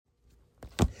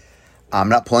I'm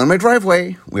not pulling my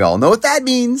driveway. We all know what that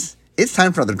means. It's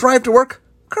time for another Drive to Work,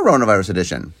 Coronavirus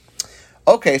Edition.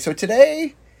 Okay, so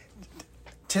today's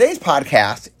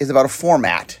podcast is about a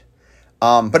format.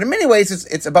 But in many ways,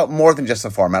 it's about more than just a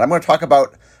format. I'm going to talk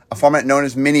about a format known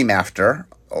as Mini-Master,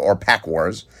 or Pack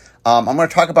Wars. I'm going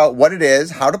to talk about what it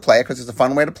is, how to play it, because it's a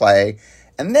fun way to play.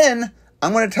 And then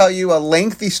I'm going to tell you a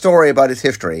lengthy story about its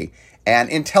history. And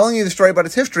in telling you the story about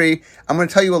its history, I'm going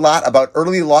to tell you a lot about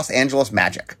early Los Angeles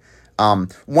Magic.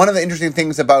 One of the interesting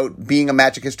things about being a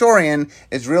Magic historian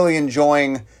is really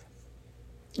enjoying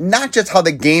not just how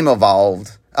the game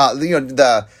evolved,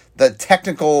 the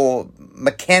technical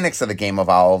mechanics of the game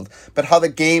evolved, but how the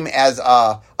game as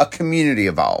a community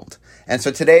evolved. And so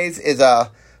today's is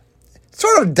a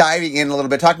sort of diving in a little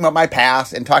bit, talking about my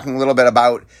past and talking a little bit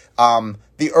about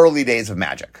the early days of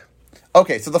Magic.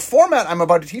 Okay, so the format I'm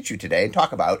about to teach you today and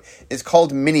talk about is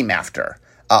called Mini-Master,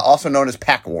 also known as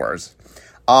Pack Wars.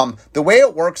 The way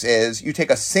it works is you take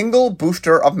a single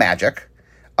booster of Magic.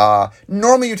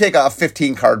 Normally you take a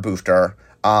 15-card booster.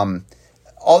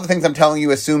 All the things I'm telling you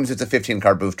assumes it's a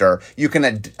 15-card booster. You can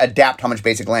adapt how much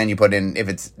basic land you put in if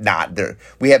it's not.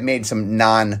 We have made some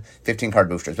non-15-card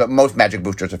boosters, but most Magic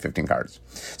boosters are 15 cards.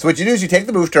 So what you do is you take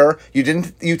the booster,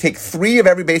 you take 3 of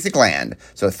every basic land.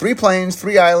 So 3 plains,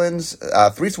 3 islands,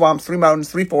 3 swamps, 3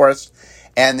 mountains, 3 forests,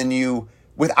 and then you,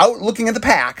 without looking at the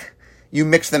pack, you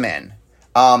mix them in.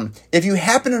 If you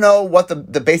happen to know what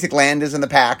the basic land is in the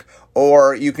pack,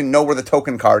 or you can know where the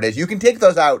token card is, you can take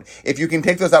those out. If you can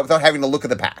take those out without having to look at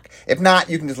the pack. If not,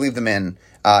 you can just leave them in,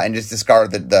 and just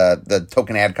discard the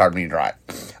token add card when you draw it.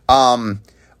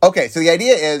 Okay, so the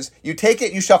idea is you take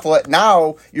it, you shuffle it.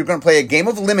 Now you're going to play a game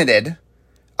of limited.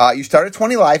 You start at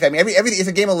 20 life. I mean, everything is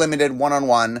a game of limited,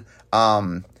 one-on-one.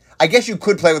 I guess you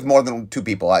could play with more than 2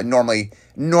 people. Normally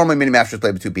Mini-Masters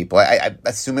play with 2 people. I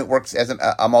assume it works as a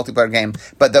multiplayer game,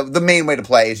 but the main way to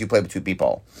play is you play with 2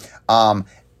 people.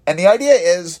 And the idea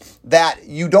is that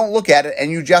you don't look at it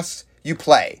and you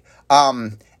play.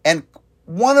 And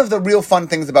one of the real fun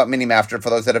things about Mini-Master, for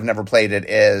those that have never played it,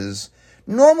 is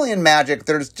normally in Magic,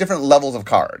 there's different levels of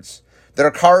cards. There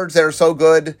are cards that are so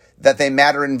good that they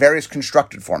matter in various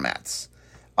constructed formats.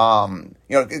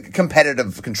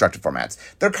 Competitive constructed formats.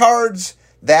 They're cards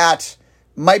that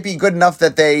might be good enough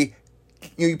that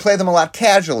you play them a lot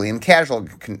casually in casual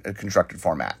constructed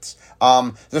formats.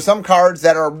 There's some cards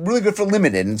that are really good for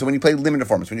limited, and so when you play limited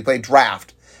formats, when you play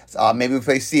draft, maybe we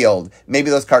play sealed,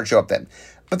 maybe those cards show up then.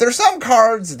 But there's some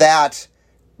cards that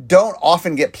don't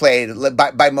often get played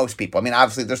by most people. I mean,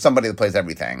 obviously, there's somebody that plays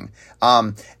everything.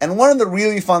 And one of the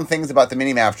really fun things about the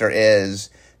Mini-Master is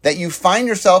that you find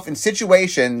yourself in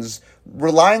situations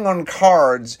relying on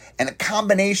cards and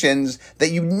combinations that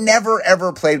you never,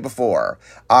 ever played before.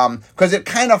 Because it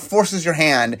kind of forces your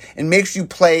hand and makes you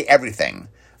play everything.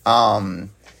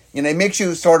 It makes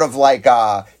you sort of like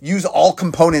use all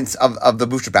components of the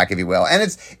booster pack, if you will. And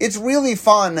it's really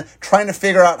fun trying to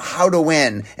figure out how to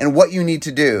win and what you need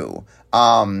to do.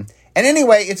 And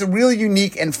anyway, it's a really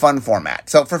unique and fun format.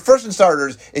 So for first and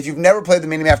starters, if you've never played the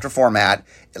Mini-Master format,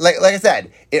 like I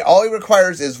said, all it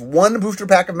requires is 1 booster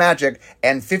pack of Magic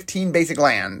and 15 basic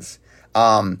lands.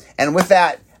 And with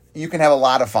that, you can have a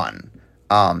lot of fun.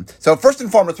 So first and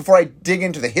foremost, before I dig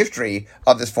into the history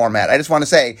of this format, I just want to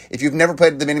say, if you've never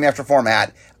played the Mini-Master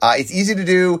format, it's easy to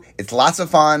do, it's lots of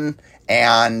fun,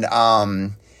 and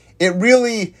it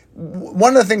really,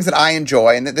 one of the things that I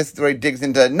enjoy, and this really digs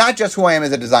into not just who I am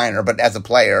as a designer, but as a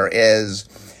player, is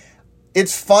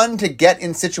it's fun to get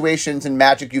in situations in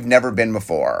Magic you've never been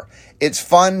before. It's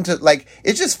fun to,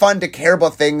 it's just fun to care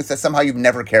about things that somehow you've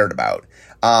never cared about.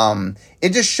 It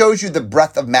just shows you the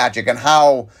breadth of Magic and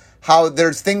how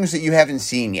there's things that you haven't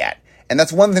seen yet. And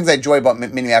that's one of the things I enjoy about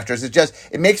Mini-Masters.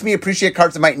 It makes me appreciate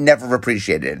cards I might never have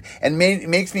appreciated. And it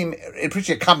makes me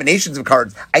appreciate combinations of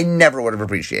cards I never would have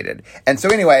appreciated. And so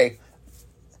anyway,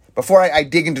 before I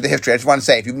dig into the history, I just want to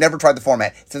say, if you've never tried the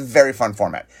format, it's a very fun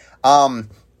format. And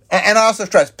I also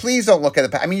stress, please don't look at the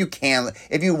pack. I mean, you can,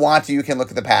 if you want to, you can look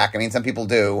at the pack. I mean, some people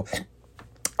do.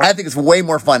 I think it's way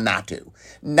more fun not to.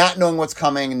 Not knowing what's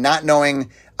coming, not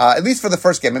knowing, at least for the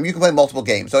first game. I mean, you can play multiple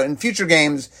games. So in future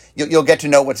games, you'll get to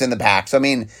know what's in the pack. So, I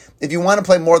mean, if you want to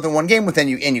play more than one game with them,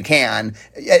 you can.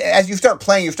 As you start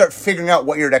playing, you start figuring out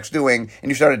what your deck's doing,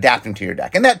 and you start adapting to your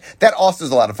deck. And that also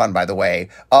is a lot of fun, by the way,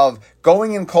 of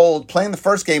going in cold, playing the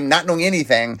first game, not knowing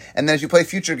anything, and then as you play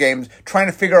future games, trying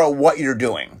to figure out what you're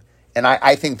doing. And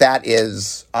I think that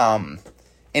is,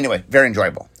 anyway, very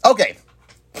enjoyable. Okay.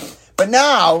 But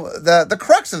now, the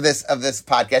crux of this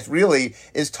podcast really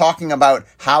is talking about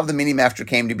how the Mini-Master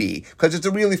came to be, because it's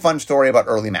a really fun story about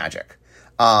early Magic.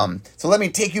 So let me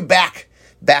take you back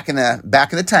back in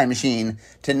the time machine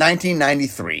to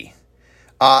 1993.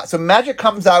 So Magic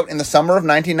comes out in the summer of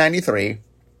 1993,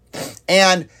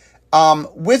 and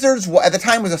Wizards at the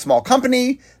time was a small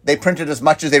company. They printed as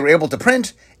much as they were able to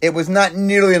print. It was not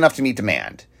nearly enough to meet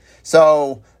demand.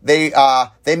 So they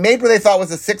made what they thought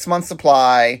was a 6-month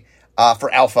supply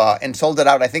for Alpha and sold it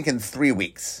out, I think, in 3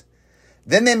 weeks.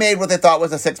 Then they made what they thought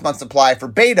was a 6-month supply for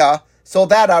Beta, sold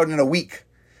that out in a week.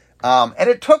 And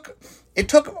it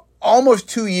took almost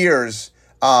 2 years,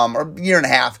 or a year and a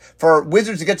half, for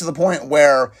Wizards to get to the point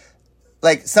where,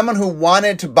 like, someone who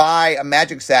wanted to buy a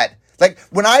Magic set, like,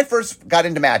 when I first got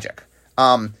into Magic,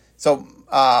 well,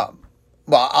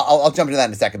 I'll jump into that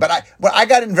in a second, but when I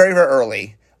got in very, very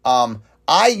early,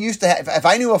 I used to have, if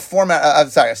I knew a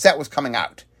set was coming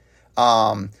out,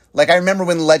 like I remember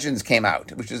when Legends came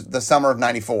out, which is the summer of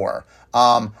 94,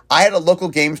 I had a local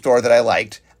game store that I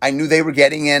liked. I knew they were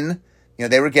getting in,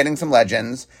 they were getting some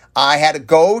Legends. I had to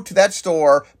go to that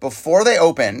store before they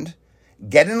opened,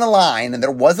 get in a line, and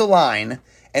there was a line,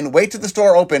 and wait till the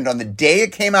store opened on the day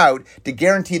it came out to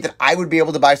guarantee that I would be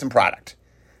able to buy some product.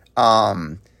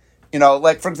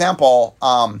 Like, for example,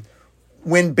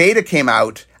 when Beta came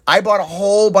out, I bought a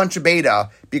whole bunch of Beta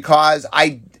because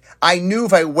I knew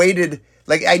if I waited,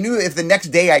 like, I knew if the next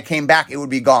day I came back, it would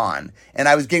be gone. And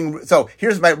I was getting, so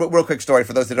here's my real quick story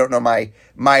for those that don't know my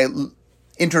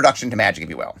introduction to Magic, if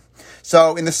you will.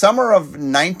 So in the summer of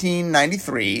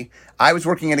 1993, I was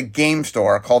working at a game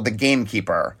store called The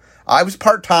Gamekeeper. I was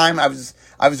part-time. I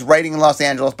was writing in Los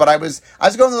Angeles, but I was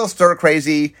going a little stir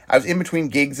crazy. I was in between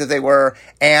gigs as they were,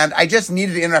 and I just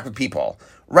needed to interact with people.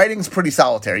 Writing's pretty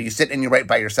solitary. You sit and you write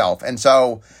by yourself. And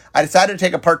so I decided to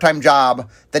take a part-time job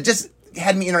that just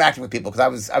had me interacting with people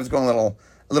because I was going a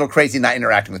little crazy not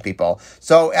interacting with people.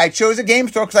 So I chose a game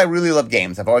store because I really love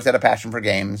games. I've always had a passion for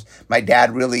games. My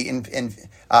dad really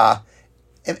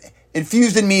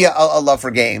infused in me a love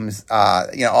for games.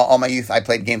 All my youth I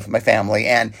played games with my family.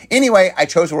 And anyway, I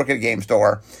chose to work at a game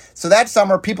store. So that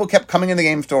summer, people kept coming in the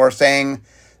game store saying,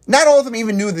 not all of them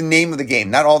even knew the name of the game.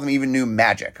 Not all of them even knew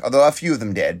Magic, although a few of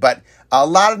them did. But a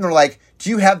lot of them were like, do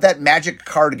you have that Magic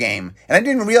card game? And I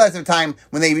didn't even realize at the time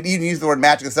when they would even use the word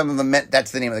Magic that some of them meant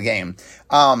that's the name of the game.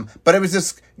 But it was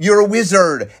just, you're a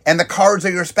wizard, and the cards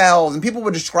are your spells, and people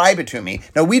would describe it to me.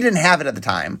 Now, we didn't have it at the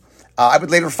time. I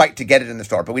would later fight to get it in the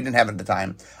store, but we didn't have it at the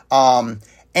time.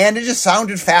 And it just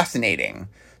sounded fascinating.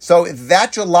 So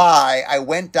that July, I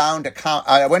went down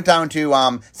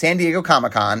to San Diego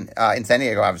Comic-Con in San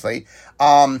Diego, obviously.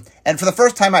 And for the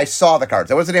first time, I saw the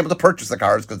cards. I wasn't able to purchase the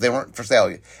cards because they weren't for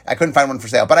sale. I couldn't find one for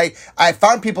sale. But I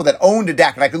found people that owned a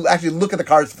deck, and I could actually look at the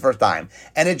cards for the first time.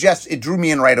 And it drew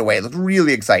me in right away. It looked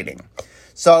really exciting.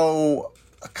 So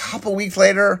a couple weeks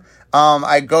later,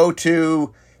 I go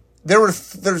to...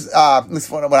 There's at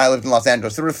least when I lived in Los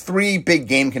Angeles, there were 3 big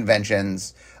game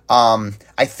conventions.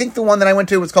 I think the one that I went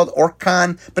to was called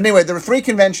OrcCon. But anyway, there were 3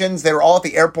 conventions. They were all at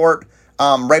the airport,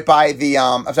 right by the,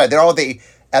 they're all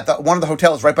at one of the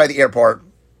hotels right by the airport.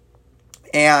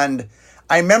 And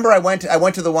I remember I went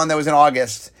to the one that was in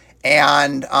August,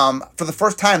 and, for the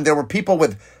first time, there were people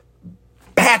with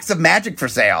packs of Magic for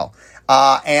sale.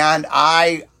 And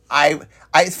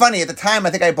it's funny, at the time,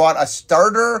 I think I bought a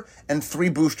starter and 3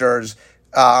 boosters,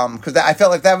 because I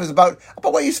felt like that was about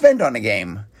what you spend on a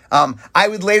game. I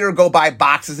would later go buy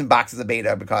boxes and boxes of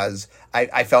Beta because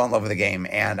I fell in love with the game,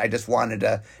 and I just wanted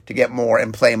to get more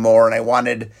and play more, and I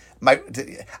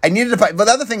needed to buy. But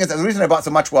the other thing is, the reason I bought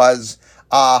so much was,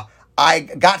 I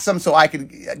got some so I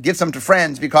could give some to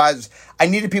friends because I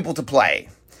needed people to play.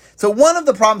 So one of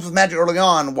the problems with Magic early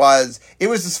on was it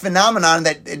was this phenomenon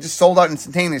that it just sold out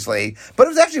instantaneously, but it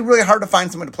was actually really hard to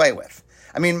find someone to play with.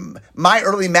 I mean, my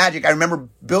early Magic, I remember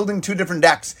building 2 different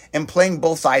decks and playing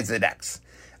both sides of the decks.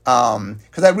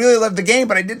 Because I really loved the game,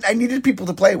 but I needed people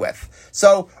to play with.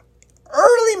 So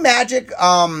early Magic,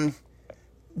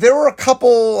 there were a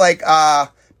couple,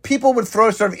 people would throw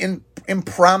sort of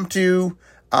impromptu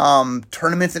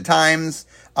tournaments at times.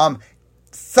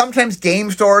 Sometimes game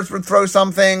stores would throw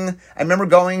something. I remember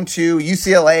going to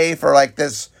UCLA for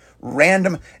this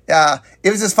random, it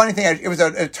was this funny thing. It was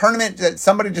a tournament that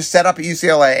somebody just set up at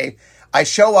UCLA. I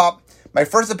show up, my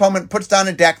first opponent puts down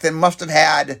a deck that must have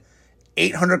had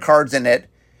 800 cards in it.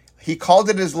 He called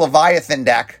it his Leviathan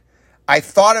deck. I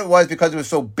thought it was because it was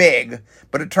so big,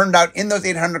 but it turned out in those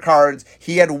 800 cards,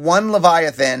 he had 1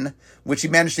 Leviathan, which he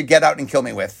managed to get out and kill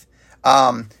me with.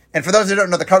 And for those who don't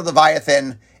know, the card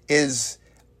Leviathan is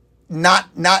not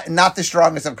the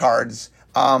strongest of cards.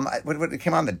 It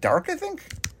came on the Dark, I think.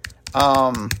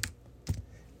 So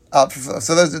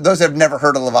those have never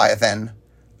heard of Leviathan.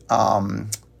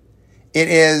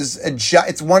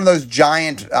 It's one of those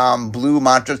giant blue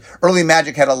monsters. Early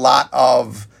Magic had a lot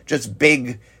of just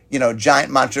big,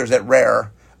 giant monsters at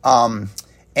rare. And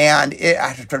I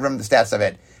have to remember the stats of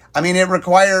it. I mean, it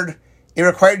required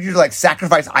you to like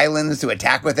sacrifice islands to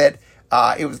attack with it.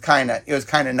 It was kind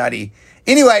of nutty.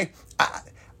 Anyway,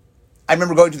 I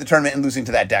remember going to the tournament and losing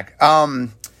to that deck.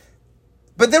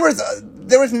 But there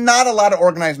was not a lot of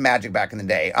organized Magic back in the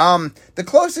day. The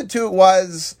closest to it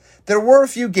was, there were a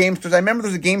few game stores. I remember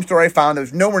there was a game store I found that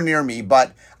was nowhere near me,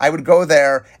 but I would go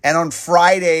there, and on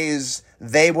Fridays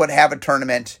they would have a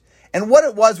tournament. And what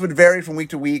it was would vary from week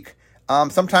to week.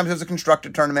 Sometimes it was a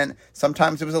constructed tournament.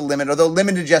 Sometimes it was a limit, although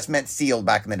limited just meant sealed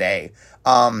back in the day.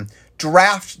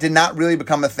 Draft did not really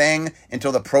become a thing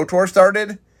until the Pro Tour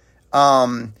started.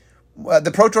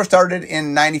 The Pro Tour started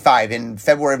in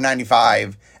February of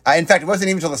 95. In fact, it wasn't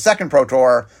even until the second Pro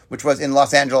Tour, which was in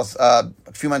Los Angeles a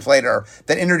few months later,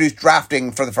 that introduced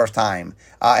drafting for the first time.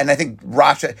 And I think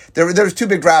there was two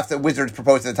big drafts that Wizards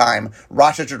proposed at the time: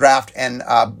 Rochester Draft and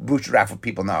Booster Draft, what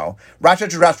people know.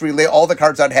 Rochester Draft, where you lay all the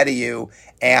cards out ahead of you,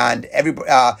 and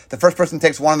the first person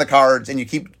takes one of the cards, and you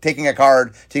keep taking a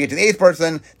card till you get to the eighth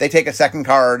person. They take a second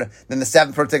card, then the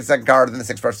seventh person takes a second card, then the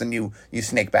sixth person you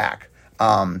snake back.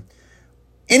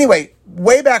 Anyway,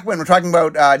 way back when, we're talking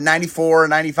about 94,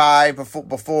 95,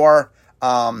 before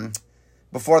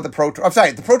the Pro Tour. I'm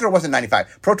sorry, the Pro Tour wasn't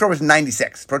 95. Pro Tour was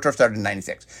 96. Pro Tour started in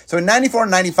 96. So in 94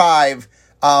 and 95,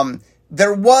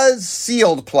 there was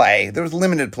sealed play. There was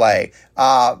limited play.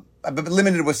 But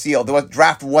limited was sealed.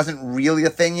 Draft wasn't really a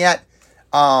thing yet.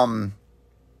 But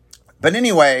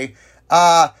anyway,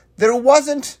 there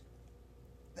wasn't...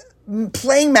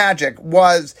 Playing Magic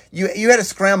was... You had to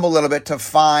scramble a little bit to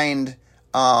find...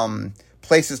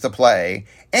 places to play,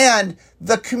 and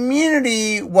the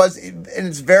community was in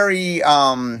its very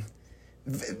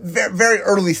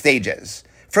early stages.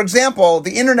 For example,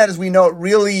 the internet as we know it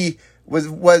really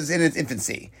was in its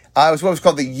infancy. It was what was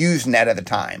called the Usenet at the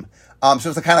time. So it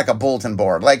was kind of like a bulletin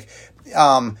board. Like,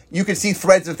 you could see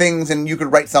threads of things and you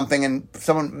could write something and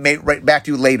someone may write back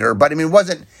to you later. But I mean,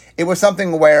 it was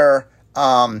something where,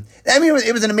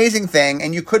 it was an amazing thing,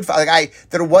 and you could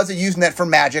there was a Usenet for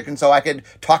Magic, and so I could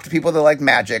talk to people that liked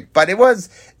Magic. But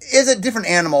is a different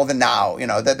animal than now.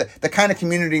 The kind of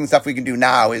community and stuff we can do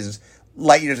now is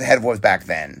light years ahead of what was back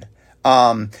then.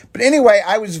 But anyway,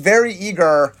 I was very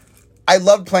eager. I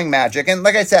loved playing Magic, and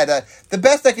like I said, the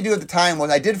best I could do at the time was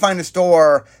I did find a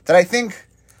store that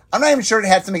I'm not even sure it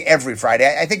had something every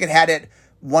Friday. I think it had it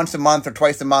once a month or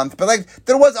twice a month, but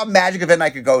there was a Magic event I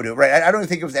could go to, right? I don't even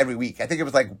think it was every week. I think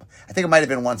it might have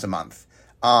been once a month.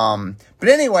 But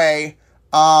anyway,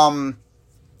 I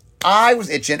was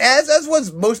itching, as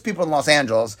was most people in Los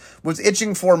Angeles, was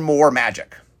itching for more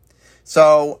Magic.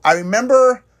 So I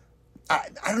remember, I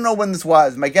don't know when this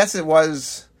was. My guess it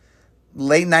was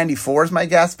late 94 is my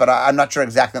guess, but I'm not sure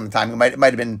exactly on the time. It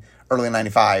might have been early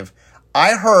 95.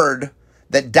 I heard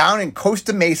that down in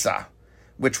Costa Mesa,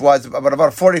 which was about a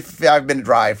 45-minute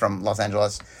drive from Los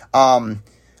Angeles,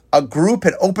 a group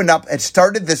had opened up and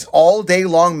started this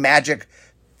all-day-long Magic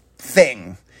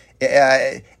thing.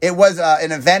 It was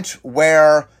an event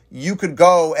where you could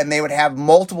go and they would have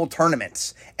multiple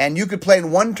tournaments. And you could play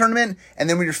in one tournament, and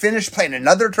then when you're finished, play in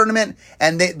another tournament,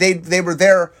 and they were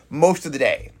there most of the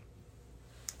day.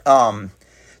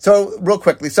 So, real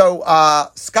quickly,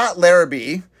 Scott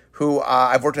Larrabee, who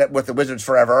I've worked with the Wizards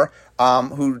forever,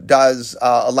 who does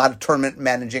a lot of tournament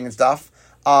managing and stuff.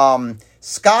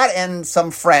 Scott and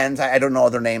some friends, I don't know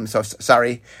their names, so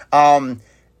sorry,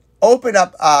 opened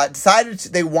up, decided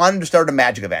they wanted to start a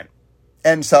Magic event.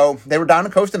 And so they were down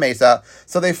in Costa Mesa.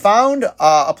 So they found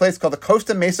a place called the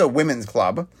Costa Mesa Women's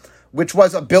Club, which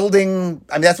was a building.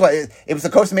 I mean, that's why it was the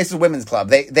Costa Mesa Women's Club.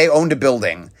 They owned a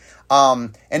building.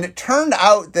 And it turned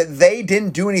out that they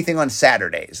didn't do anything on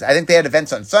Saturdays. I think they had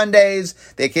events on Sundays.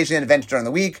 They occasionally had events during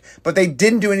the week, but they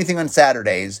didn't do anything on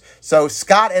Saturdays. So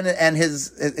Scott and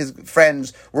his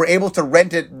friends were able to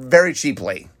rent it very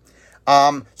cheaply.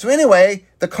 So anyway,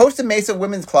 the Costa Mesa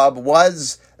Women's Club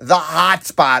was the hot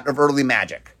spot of early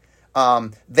Magic.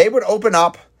 They would open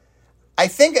up, I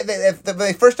think if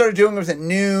they first started doing it was at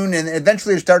noon, and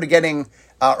eventually it started getting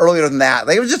earlier than that.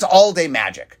 It was just all-day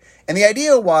Magic. And the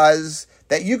idea was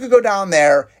that you could go down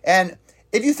there, and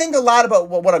if you think a lot about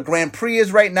what a Grand Prix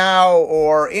is right now,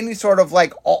 or any sort of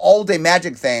all-day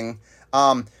Magic thing,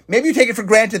 maybe you take it for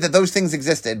granted that those things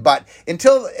existed. But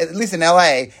until, at least in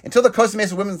LA, until the Costa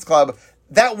Mesa Women's Club,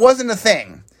 that wasn't a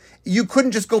thing. You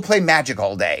couldn't just go play Magic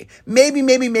all day. Maybe,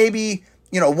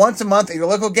 once a month at your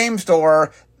local game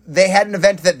store, they had an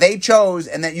event that they chose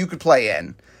and that you could play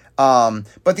in.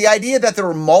 But the idea that there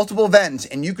were multiple events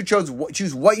and you could choose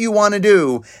what you want to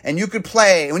do, and you could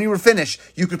play, and when you were finished,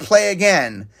 you could play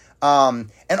again.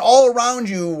 And all around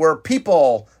you were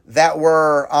people that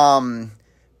were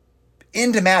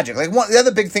into Magic. Like the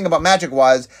other big thing about Magic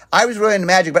was I was really into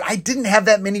Magic, but I didn't have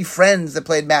that many friends that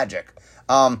played Magic.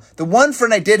 The one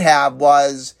friend I did have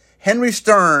was Henry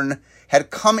Stern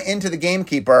had come into the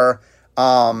Gamekeeper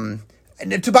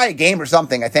to buy a game or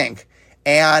something, I think.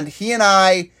 And he and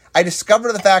I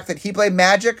discovered the fact that he played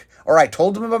Magic, or I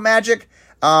told him about Magic.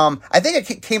 I think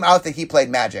it came out that he played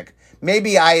Magic.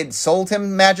 Maybe I had sold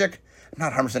him Magic. I'm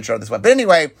not 100% sure of this one. But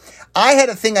anyway, I had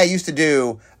a thing I used to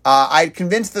do. I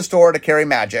convinced the store to carry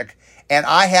Magic, and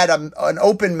I had an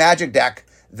open Magic deck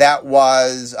that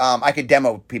was I could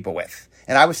demo people with.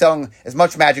 And I was selling as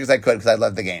much Magic as I could because I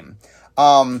loved the game.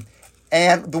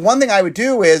 And the one thing I would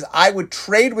do is I would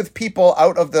trade with people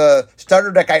out of the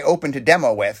starter deck I opened to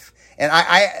demo with. And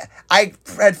I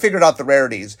had figured out the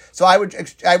rarities. So I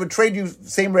would trade you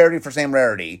same rarity for same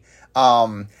rarity.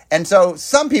 And so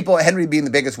some people, Henry being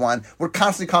the biggest one, would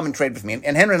constantly come and trade with me.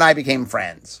 And Henry and I became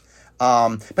friends.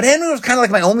 But Henry was kind of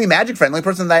like my only Magic friend, the only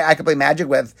person that I could play Magic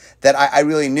with that I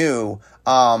really knew.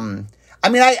 I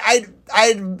mean,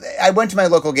 I went to my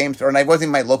local game store, and I wasn't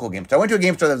in my local game store. I went to a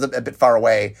game store that was a bit far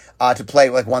away to play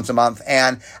like once a month,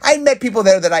 and I met people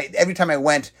there that every time I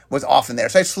went was often there.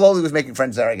 So I slowly was making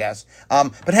friends there, I guess.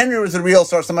 But Henry was a real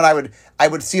sort of someone I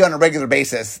would see on a regular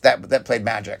basis that played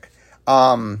Magic.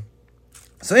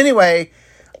 So anyway,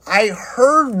 I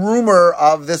heard rumor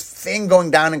of this thing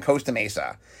going down in Costa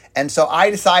Mesa, and so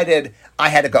I decided I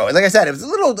had to go. And like I said, it was a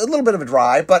little bit of a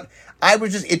drive, but I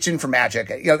was just itching for Magic,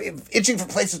 itching for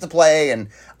places to play. And,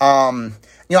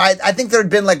 I think there had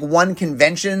been like one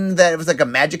convention that it was like a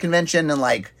Magic convention, and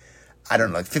like, I don't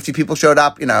know, like 50 people showed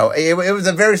up. It was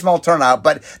a very small turnout,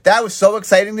 but that was so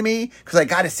exciting to me because I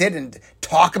got to sit and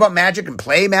talk about Magic and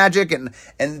play Magic. And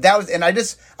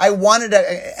I wanted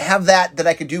to have that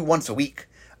I could do once a week.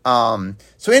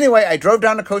 So anyway, I drove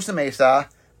down to Costa Mesa,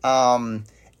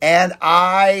 and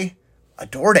I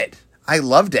adored it. I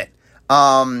loved it.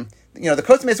 The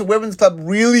Costa Mesa Women's Club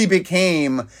really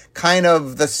became kind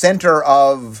of the center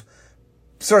of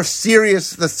sort of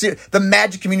the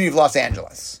Magic community of Los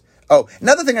Angeles. Oh,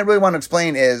 another thing I really want to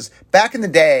explain is back in the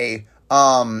day,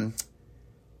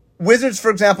 Wizards,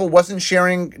 for example, wasn't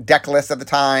sharing deck lists at the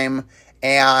time,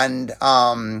 and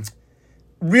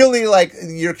really, like,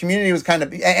 your community was kind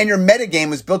of, and your metagame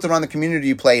was built around the community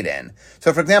you played in.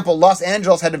 So, for example, Los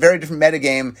Angeles had a very different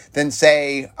metagame than,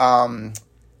 say, San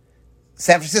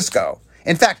Francisco.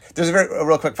 In fact, there's a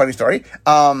real quick funny story.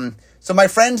 So my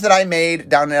friends that I made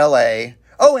down in LA,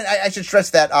 and I should stress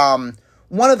that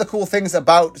one of the cool things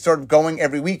about sort of going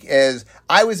every week is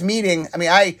I was meeting,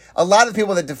 a lot of the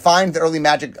people that defined the early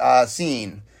Magic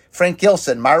scene, Frank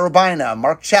Gilson, Myra Urbina,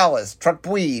 Mark Chalice, Truck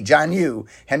Bui, John Yu,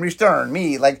 Henry Stern,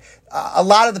 me, like a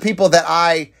lot of the people that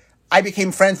I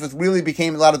became friends with really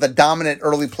became a lot of the dominant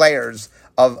early players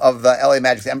of the LA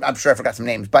Magic. I'm sure I forgot some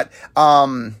names, but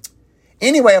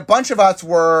anyway, a bunch of us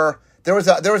there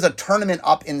was a tournament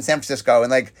up in San Francisco,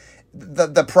 and like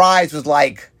the prize was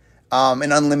like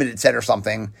an unlimited set or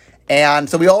something. And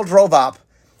so we all drove up,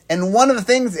 and one of the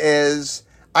things is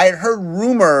I had heard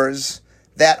rumors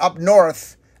that up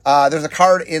north there's a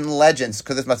card in Legends,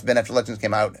 because this must have been after Legends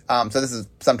came out. So this is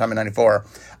sometime in '94,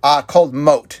 called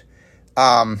Moat.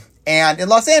 And in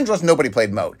Los Angeles, nobody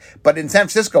played Moat. But in San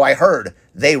Francisco, I heard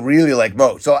they really like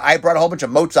Moat. So I brought a whole bunch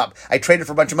of Moats up. I traded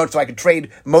for a bunch of Moats so I could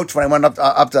trade Moats when I went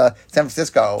up to San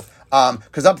Francisco.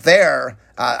 Because up there,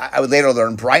 I would later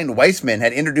learn, Brian Weissman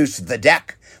had introduced the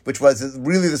deck, which was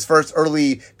really this first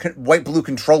early white-blue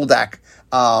control deck.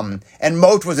 And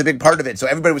Moat was a big part of it. So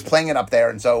everybody was playing it up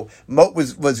there. And so Moat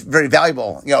was very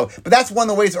valuable, But that's one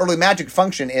of the ways early Magic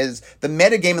functioned is the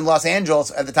metagame in Los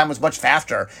Angeles at the time was much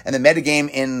faster. And the metagame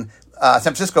in San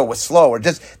Francisco was slower.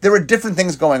 There were different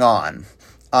things going on.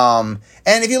 And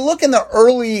if you look in the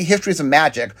early histories of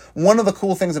Magic, one of the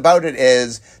cool things about it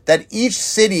is that each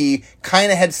city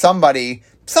kind of had somebody.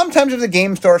 Sometimes it was a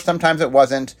game store, sometimes it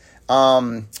wasn't.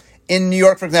 In New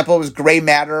York, for example, it was Gray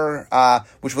Matter,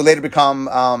 which would later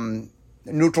become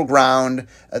Neutral Ground.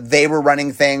 They were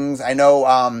running things. I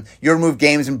know Your Move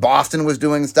Games in Boston was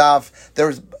doing stuff. There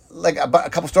was like a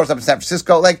couple stores up in San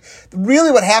Francisco. Like,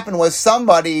 really what happened was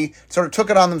somebody sort of took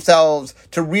it on themselves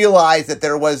to realize that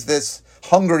there was this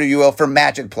hunger, if you will, for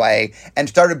Magic play and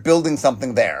started building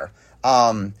something there.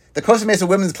 The Costa Mesa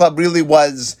Women's Club really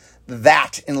was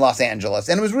that in Los Angeles.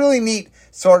 And it was really neat,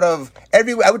 sort of, I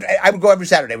would go every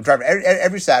Saturday. I would drive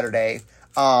every Saturday.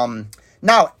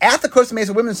 Now, at the Costa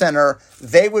Mesa Women's Center,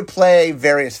 they would play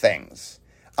various things.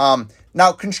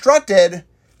 Now, constructed,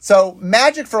 so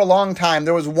Magic for a long time,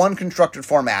 there was one constructed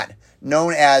format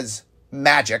known as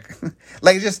Magic.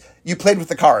 Like, just, you played with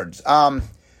the cards.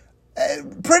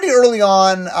 Pretty early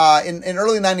on, in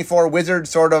early 94, Wizards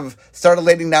sort of started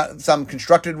laying down some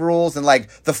constructed rules, and like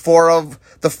the four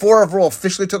of rule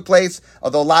officially took place,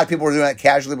 although a lot of people were doing it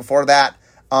casually before that.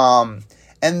 And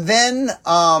then,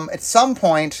 at some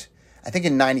point, I think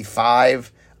in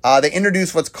 95, they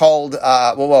introduced what's called,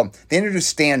 they introduced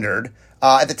Standard.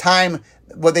 At the time,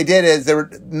 what they did is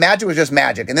Magic was just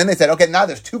Magic. And then they said, okay, now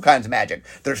there's two kinds of Magic.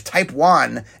 There's Type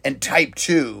 1 and Type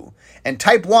 2. And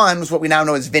Type 1 was what we now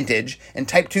know as Vintage, and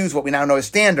Type 2 is what we now know as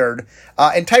Standard.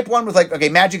 And Type 1 was like, okay,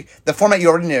 Magic, the format you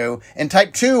already knew. And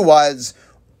Type 2 was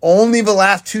only the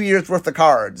last 2 years worth of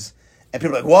cards. And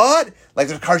people were like, what? Like,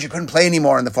 there's cards you couldn't play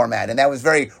anymore in the format. And that was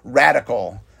very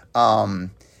radical.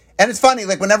 And it's funny,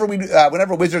 like, whenever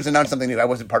Wizards announced something new, I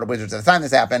wasn't part of Wizards at the time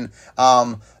this happened,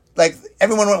 like,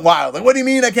 everyone went wild. Like, what do you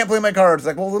mean I can't play my cards?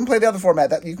 Like, well, then play the other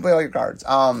format. You can play all your cards.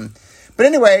 But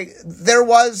anyway, there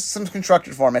was some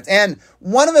constructed formats. And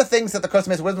one of the things that the Costa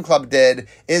Mesa Wisdom Club did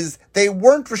is they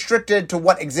weren't restricted to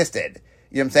what existed.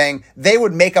 You know what I'm saying? They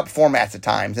would make up formats at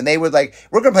times. And they would like,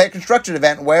 we're going to play a constructed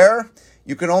event where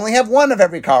you can only have one of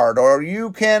every card, or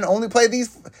you can only play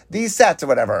these sets or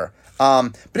whatever.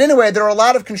 But anyway, there are a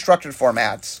lot of constructed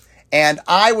formats. And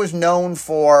I was known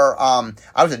for, I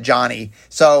was a Johnny.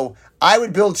 So I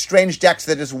would build strange decks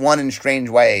that just won in strange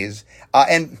ways.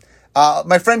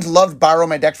 My friends loved borrow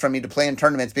my decks from me to play in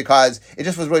tournaments because it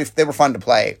just was they were fun to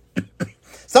play.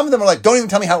 Some of them were like, don't even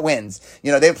tell me how it wins.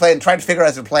 You know, they would play and try to figure out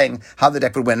as they're playing how the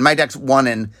deck would win. My decks won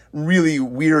in really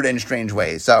weird and strange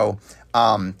ways. So,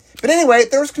 but anyway,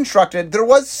 there was constructed, there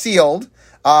was sealed.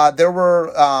 There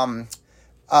were,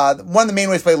 one of the main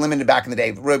ways to play limited back in the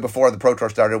day, really before the Pro Tour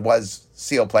started, was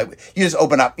sealed play. You just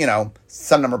open up,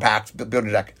 some number of packs, build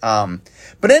a deck.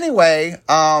 But anyway,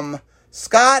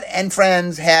 Scott and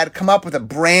friends had come up with a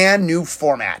brand new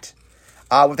format,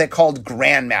 what they called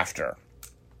Grandmaster.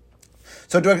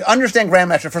 So to understand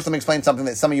Grandmaster, first let me explain something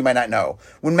that some of you might not know.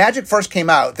 When Magic first came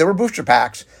out, there were booster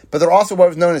packs, but there were also what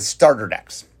was known as starter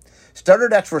decks. Starter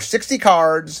decks were 60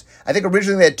 cards. I think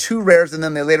originally they had 2 rares in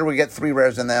them. They later would get 3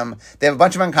 rares in them. They have a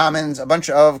bunch of uncommons, a bunch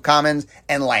of commons,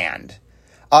 and land.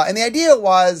 And the idea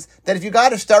was that if you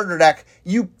got a starter deck,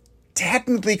 you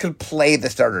technically could play the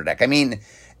starter deck. I mean,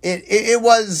 it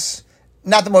was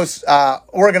not the most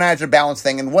organized or balanced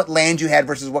thing, and what land you had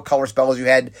versus what color spells you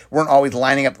had weren't always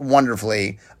lining up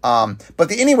wonderfully.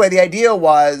 But anyway, the idea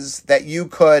was that you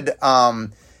could,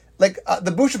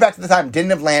 the booster packs at the time didn't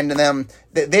have land in them.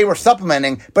 They were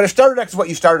supplementing, but a starter deck is what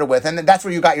you started with, and that's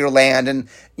where you got your land. And,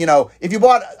 if you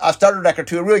bought a starter deck or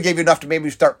two, it really gave you enough to maybe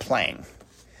start playing.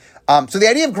 So the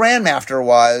idea of Grandmaster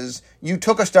was you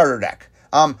took a starter deck.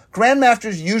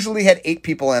 Grandmasters usually had 8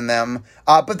 people in them,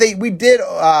 but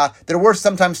there were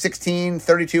sometimes 16,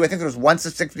 32, I think there was once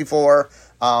a 64,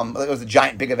 it was a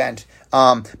giant big event,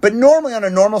 but normally on a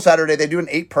normal Saturday, they do an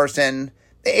 8-person,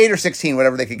 8 or 16,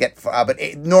 whatever they could get,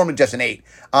 normally just an 8,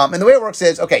 and the way it works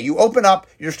is, okay, you open up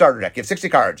your starter deck, you have 60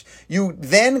 cards, you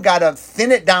then gotta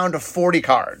thin it down to 40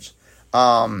 cards,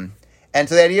 and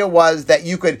so the idea was that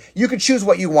you could choose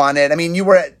what you wanted. I mean, you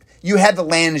had the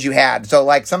lands you had. So,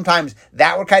 like, sometimes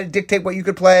that would kind of dictate what you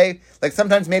could play. Like,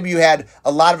 sometimes maybe you had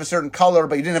a lot of a certain color,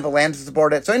 but you didn't have a land to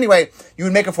support it. So, anyway, you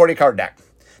would make a 40-card deck.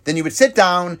 Then you would sit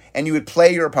down and you would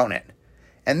play your opponent.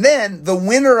 And then the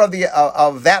winner of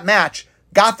that match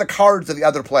got the cards of the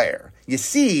other player. You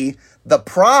see, the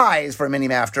prize for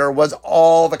Mini-Master was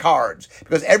all the cards.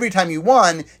 Because every time you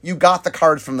won, you got the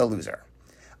cards from the loser.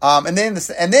 And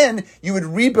then you would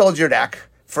rebuild your deck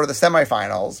for the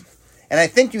semifinals. And I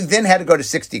think you then had to go to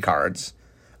 60 cards.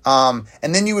 And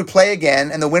then you would play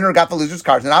again, and the winner got the loser's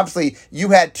cards. And obviously,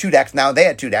 you had 2 decks. Now they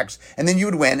had 2 decks. And then you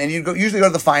would win, and you'd usually go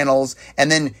to the finals. And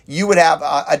then you would have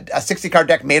a 60-card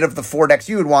deck made of the 4 decks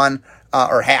you had won,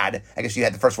 or had. I guess you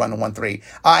had the first one and won 3.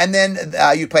 And then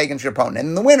you'd play against your opponent.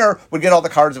 And the winner would get all the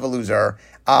cards of a loser.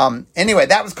 Anyway,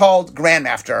 that was called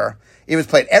Grandmaster. It was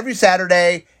played every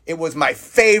Saturday. It was my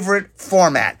favorite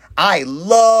format. I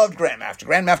loved Grandmaster.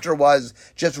 Grandmaster was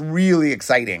just really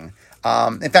exciting.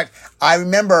 In fact, I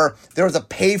remember there was a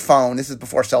payphone. This is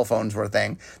before cell phones were a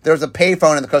thing. There was a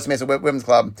payphone in the Costa Mesa Women's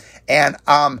Club, and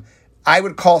I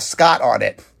would call Scott on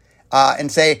it and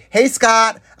say, "Hey,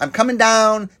 Scott, I'm coming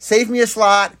down. Save me a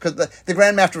slot," because the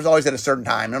Grandmaster was always at a certain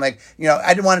time. And I'm like,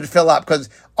 I didn't want it to fill up because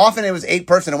often it was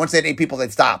 8-person, and once they had 8 people,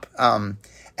 they'd stop.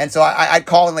 And so I'd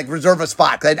call and reserve a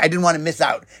spot because I didn't want to miss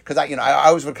out because I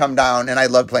always would come down and I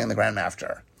loved playing the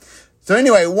Grandmaster. So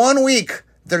anyway, one week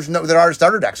there are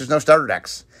starter decks. There's no starter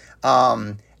decks.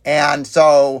 And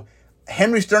so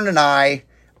Henry Stern and I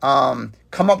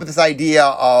come up with this idea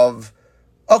of,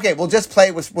 okay, we'll get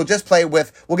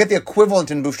the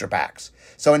equivalent in booster packs.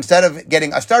 So instead of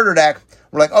getting a starter deck,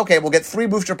 we're like, okay, we'll get 3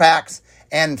 booster packs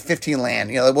and 15 land.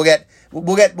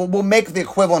 We'll make the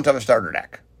equivalent of a starter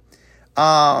deck.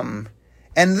 And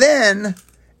then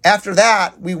after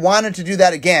that, we wanted to do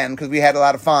that again because we had a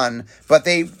lot of fun, but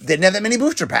they didn't have that many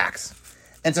booster packs.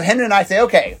 And so Henry and I say,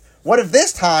 okay, what if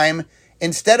this time,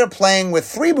 instead of playing with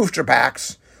 3 booster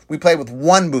packs, we play with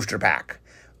 1 booster pack?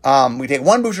 We take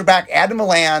 1 booster pack, add them to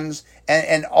lands,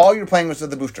 and all you're playing was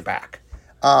with the booster pack.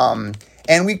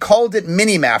 And we called it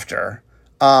Mini Master,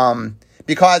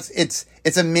 because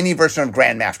it's a mini version of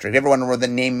Grandmaster. If you ever wonder where the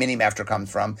name Mini Master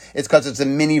comes from, it's because it's a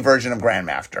mini version of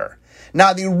Grandmaster.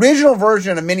 Now, the original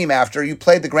version of Mini Master, you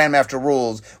played the Grandmaster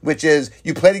rules, which is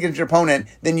you played against your opponent,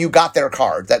 then you got their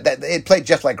cards. That it played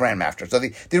just like Grandmaster. So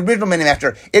the original Mini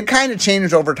Master, it kind of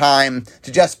changed over time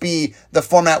to just be the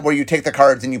format where you take the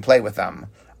cards and you play with them.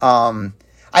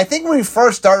 I think when we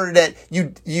first started it,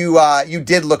 you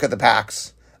did look at the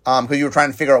packs, because you were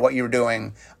trying to figure out what you were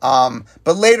doing.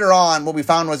 But later on, what we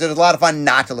found was it was a lot of fun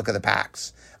not to look at the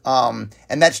packs. And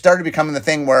that started becoming the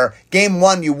thing where game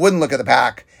 1, you wouldn't look at the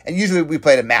pack. And usually we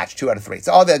played a match 2 out of 3.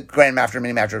 So all the Grandmaster and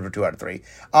Mini Masters were 2 out of 3.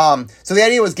 So the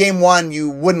idea was game 1, you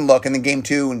wouldn't look, and then game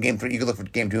 2 and game 3, you could look for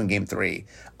game 2 and game 3.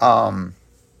 But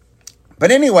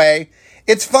anyway,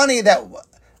 it's funny that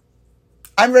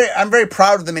I'm very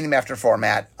proud of the Mini Master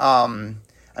format.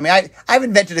 I've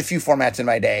invented a few formats in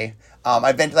my day.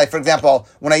 I've been, like, for example,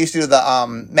 when I used to do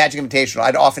the Magic Invitational,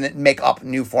 I'd often make up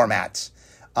new formats.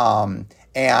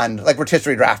 And like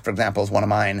Rotisserie Draft, for example, is one of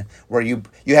mine, where you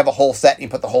have a whole set, and you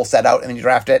put the whole set out, and then you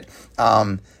draft it.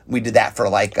 We did that for,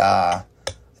 like, I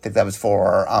think that was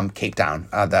for Cape Town,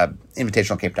 the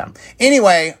Invitational Cape Town.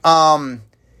 Anyway,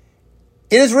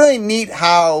 it is really neat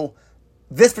how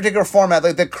this particular format,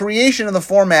 like the creation of the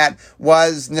format,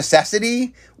 was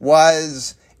necessity,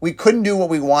 we couldn't do what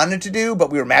we wanted to do, but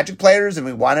we were Magic players, and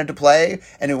we wanted to play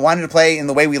in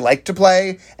the way we liked to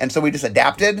play, and so we just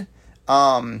adapted.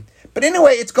 But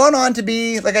anyway, it's gone on to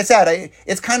be, like I said,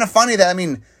 it's kind of funny that,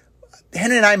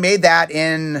 Henry and I made that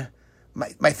in,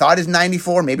 my thought is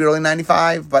 94, maybe early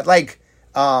 95, but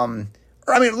long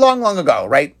ago,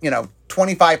 right?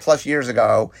 25 plus years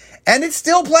ago, and it's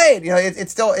still played.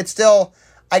 It's still,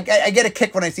 I get a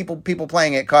kick when I see people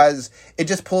playing it, because it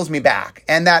just pulls me back.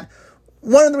 And that,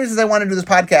 one of the reasons I wanted to do this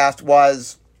podcast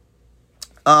was,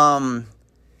 I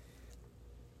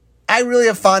really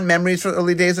have fond memories from the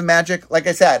early days of Magic. Like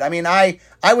I said, I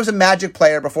was a Magic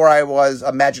player before I was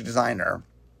a Magic designer.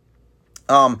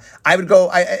 I would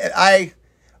go,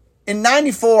 in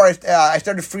 94, I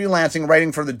started freelancing,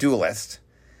 writing for The Duelist.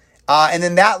 And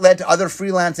then that led to other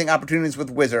freelancing opportunities with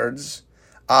Wizards.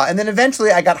 And then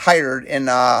eventually I got hired in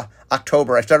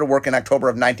October. I started work in October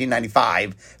of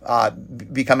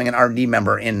 1995, becoming an R&D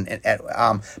member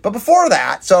but before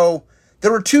that, so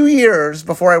there were 2 years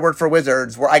before I worked for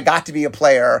Wizards where I got to be a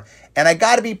player, and I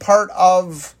got to be part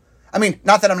of,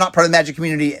 not that I'm not part of the Magic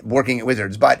community working at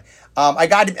Wizards, but I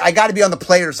got to be on the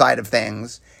player side of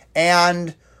things.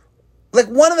 And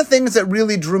one of the things that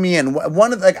really drew me in,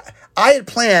 I had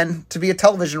planned to be a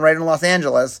television writer in Los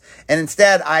Angeles, and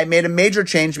instead I made a major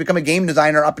change to become a game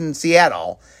designer up in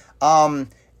Seattle.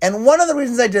 And one of the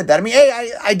reasons I did that,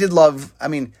 I did love,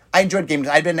 I enjoyed games.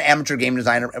 I'd been an amateur game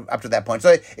designer up to that point.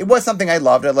 So it was something I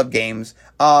loved. I loved games.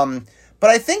 But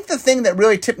I think the thing that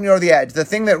really tipped me over the edge, the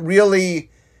thing that really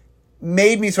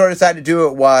made me sort of decide to do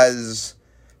it, was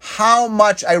how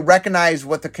much I recognized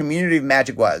what the community of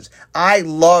Magic was. I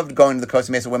loved going to the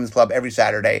Costa Mesa Women's Club every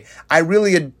Saturday. I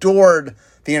really adored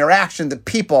the interaction, the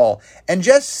people, and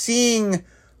just seeing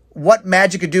what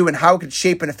Magic could do and how it could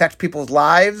shape and affect people's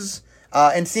lives,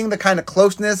 and seeing the kind of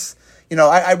closeness.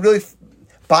 I really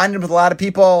bonded with a lot of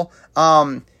people.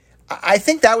 I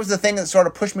think that was the thing that sort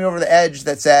of pushed me over the edge,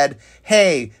 that said,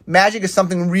 hey, Magic is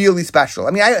something really special.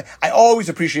 I always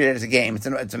appreciate it as a game. It's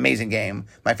an amazing game,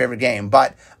 my favorite game.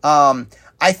 But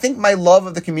I think my love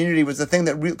of the community was the thing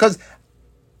that really, because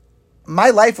my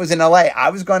life was in LA. I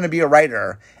was going to be a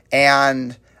writer,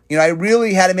 and I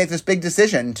really had to make this big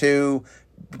decision to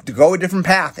go a different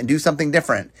path and do something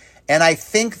different. And I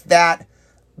think that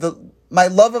my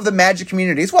love of the Magic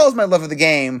community, as well as my love of the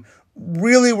game,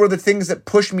 really were the things that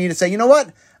pushed me to say, you know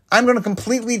what? I'm going to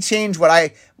completely change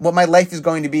what my life is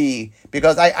going to be,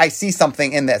 because I see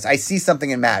something in this. I see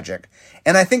something in Magic.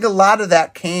 And I think a lot of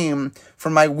that came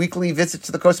from my weekly visits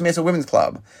to the Costa Mesa Women's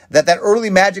Club. That early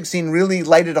Magic scene really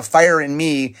lighted a fire in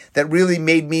me that really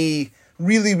made me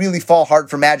really, really fall hard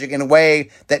for Magic in a way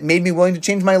that made me willing to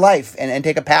change my life and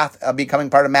take a path of becoming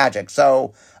part of Magic.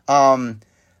 So,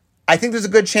 I think there's a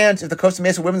good chance if the Costa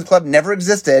Mesa Women's Club never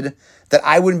existed, that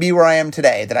I wouldn't be where I am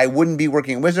today, that I wouldn't be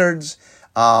working at Wizards.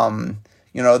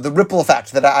 The ripple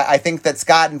effect that I think that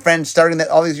Scott and friends starting that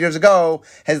all these years ago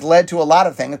has led to a lot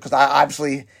of things, because I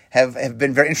obviously have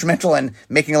been very instrumental in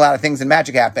making a lot of things in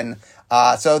Magic happen.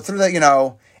 So through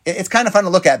the, it's kind of fun to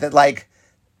look at that, like,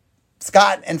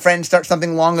 Scott and friends start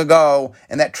something long ago,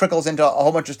 and that trickles into a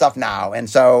whole bunch of stuff now. And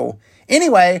so,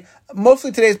 anyway,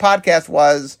 mostly today's podcast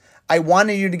was, I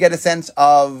wanted you to get a sense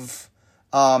of,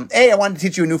 I wanted to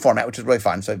teach you a new format, which is really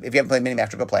fun. So if you haven't played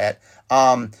Minimaster, go play it.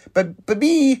 But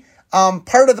B,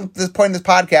 part of this point of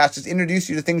this podcast is introduce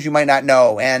you to things you might not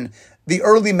know. And the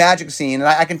early Magic scene, and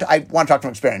I want to talk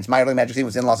from experience. My early Magic scene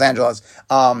was in Los Angeles.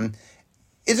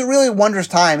 It's a really wondrous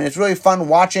time, and it's really fun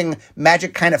watching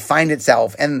Magic kind of find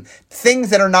itself, and things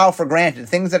that are now for granted,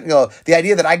 things that, the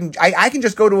idea that I can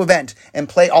just go to an event and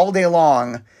play all day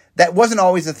long, that wasn't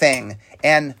always a thing.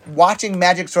 And watching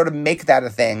Magic sort of make that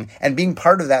a thing, and being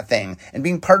part of that thing, and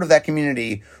being part of that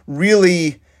community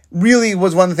really, really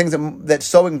was one of the things that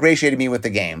so ingratiated me with the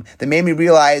game, that made me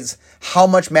realize how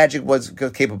much Magic was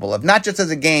capable of, not just as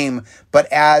a game, but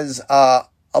as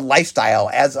a lifestyle,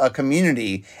 as a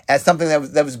community, as something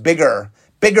that was bigger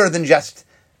than just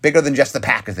the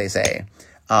pack, as they say.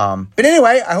 But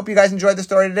anyway, I hope you guys enjoyed the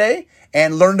story today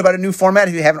and learned about a new format.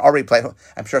 If you haven't already played,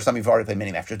 I'm sure some of you have already played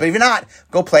Minimasters, but if you're not,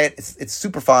 go play it. It's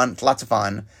super fun. It's lots of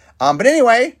fun. But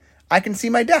anyway, I can see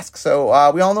my desk,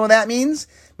 so we all know what that means.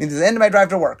 It means it's the end of my drive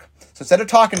to work. So instead of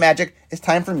talking Magic, it's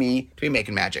time for me to be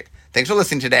making Magic. Thanks for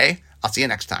listening today. I'll see you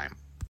next time.